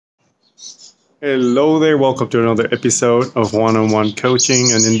Hello there, welcome to another episode of one-on-one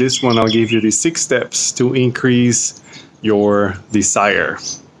coaching, and in this one I'll give you the 6 steps to increase your desire.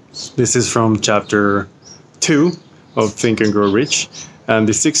 This is from chapter 2 of Think and Grow Rich, and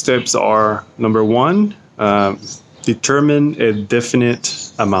the 6 steps are: number 1, determine a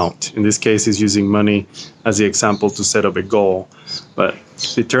definite amount. In this case he's using money as the example to set up a goal, but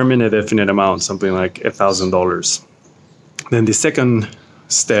determine a definite amount, something like $1,000. Then the second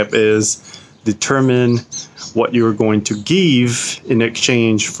step is determine what you're going to give in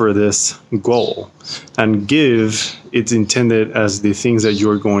exchange for this goal. And give, it's intended as the things that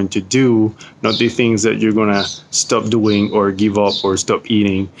you're going to do, not the things that you're going to stop doing or give up or stop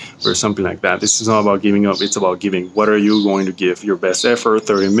eating or something like that. This is not about giving up, it's about giving. What are you going to give? Your best effort,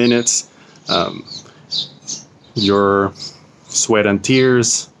 30 minutes, your sweat and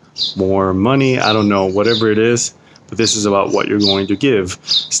tears, more money, I don't know, whatever it is. But this is about what you're going to give.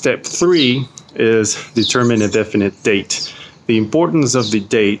 Step 3 is determine a definite date. The importance of the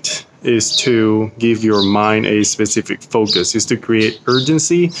date is to give your mind a specific focus. It's to create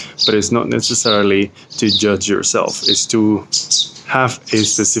urgency, but it's not necessarily to judge yourself. It's to have a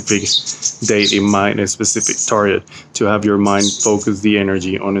specific date in mind, a specific target, to have your mind focus the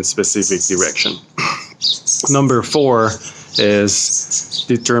energy on a specific direction. Number 4 is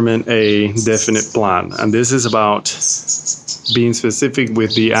determine a definite plan. And this is about being specific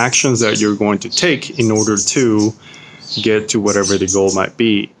with the actions that you're going to take in order to get to whatever the goal might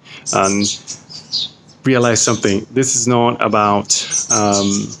be. And realize something, this is not about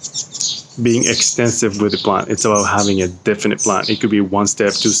being extensive with the plan. It's about having a definite plan. It could be 1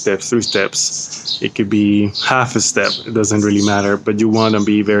 step, 2 steps, 3 steps. It could be half a step. It doesn't really matter, but you want to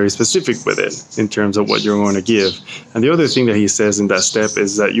be very specific with it in terms of what you're going to give. And the other thing that he says in that step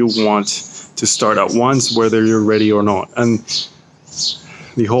is that you want to start at once, whether you're ready or not. And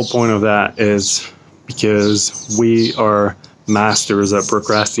the whole point of that is because we are masters at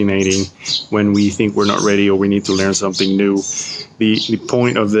procrastinating when we think we're not ready or we need to learn something new. The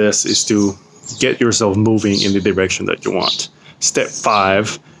point of this is to get yourself moving in the direction that you want. Step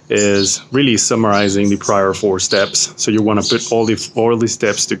 5 is really summarizing the prior 4 steps. So you want to put all the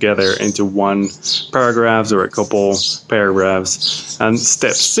steps together into one paragraph or a couple paragraphs. And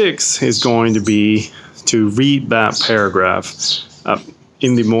step 6 is going to be to read that paragraph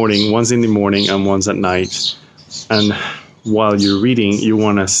in the morning, once in the morning and once at night. And while you're reading, you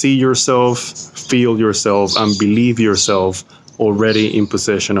want to see yourself, feel yourself, and believe yourself already in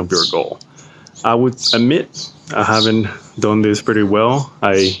possession of your goal. I would admit I haven't done this pretty well.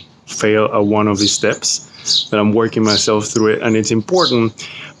 I fail at one of these steps, but I'm working myself through it. And it's important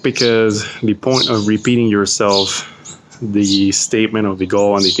because the point of repeating yourself, the statement of the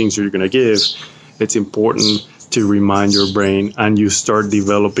goal and the things you're going to give, it's important to remind your brain, and you start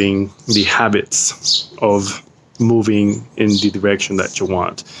developing the habits of moving in the direction that you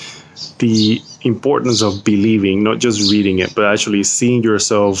want. The importance of believing, not just reading it, but actually seeing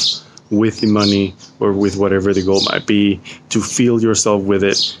yourself with the money or with whatever the goal might be, to feel yourself with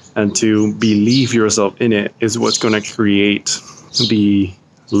it and to believe yourself in it, is what's going to create the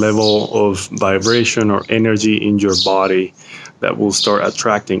level of vibration or energy in your body that will start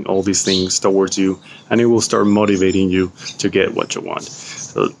attracting all these things towards you, and it will start motivating you to get what you want.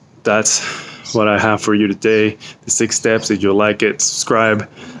 So that's what I have for you today. The 6 steps. If you like it, subscribe,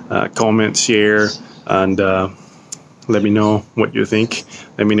 comment, share, and let me know what you think.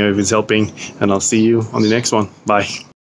 Let me know if it's helping, and I'll see you on the next one. Bye.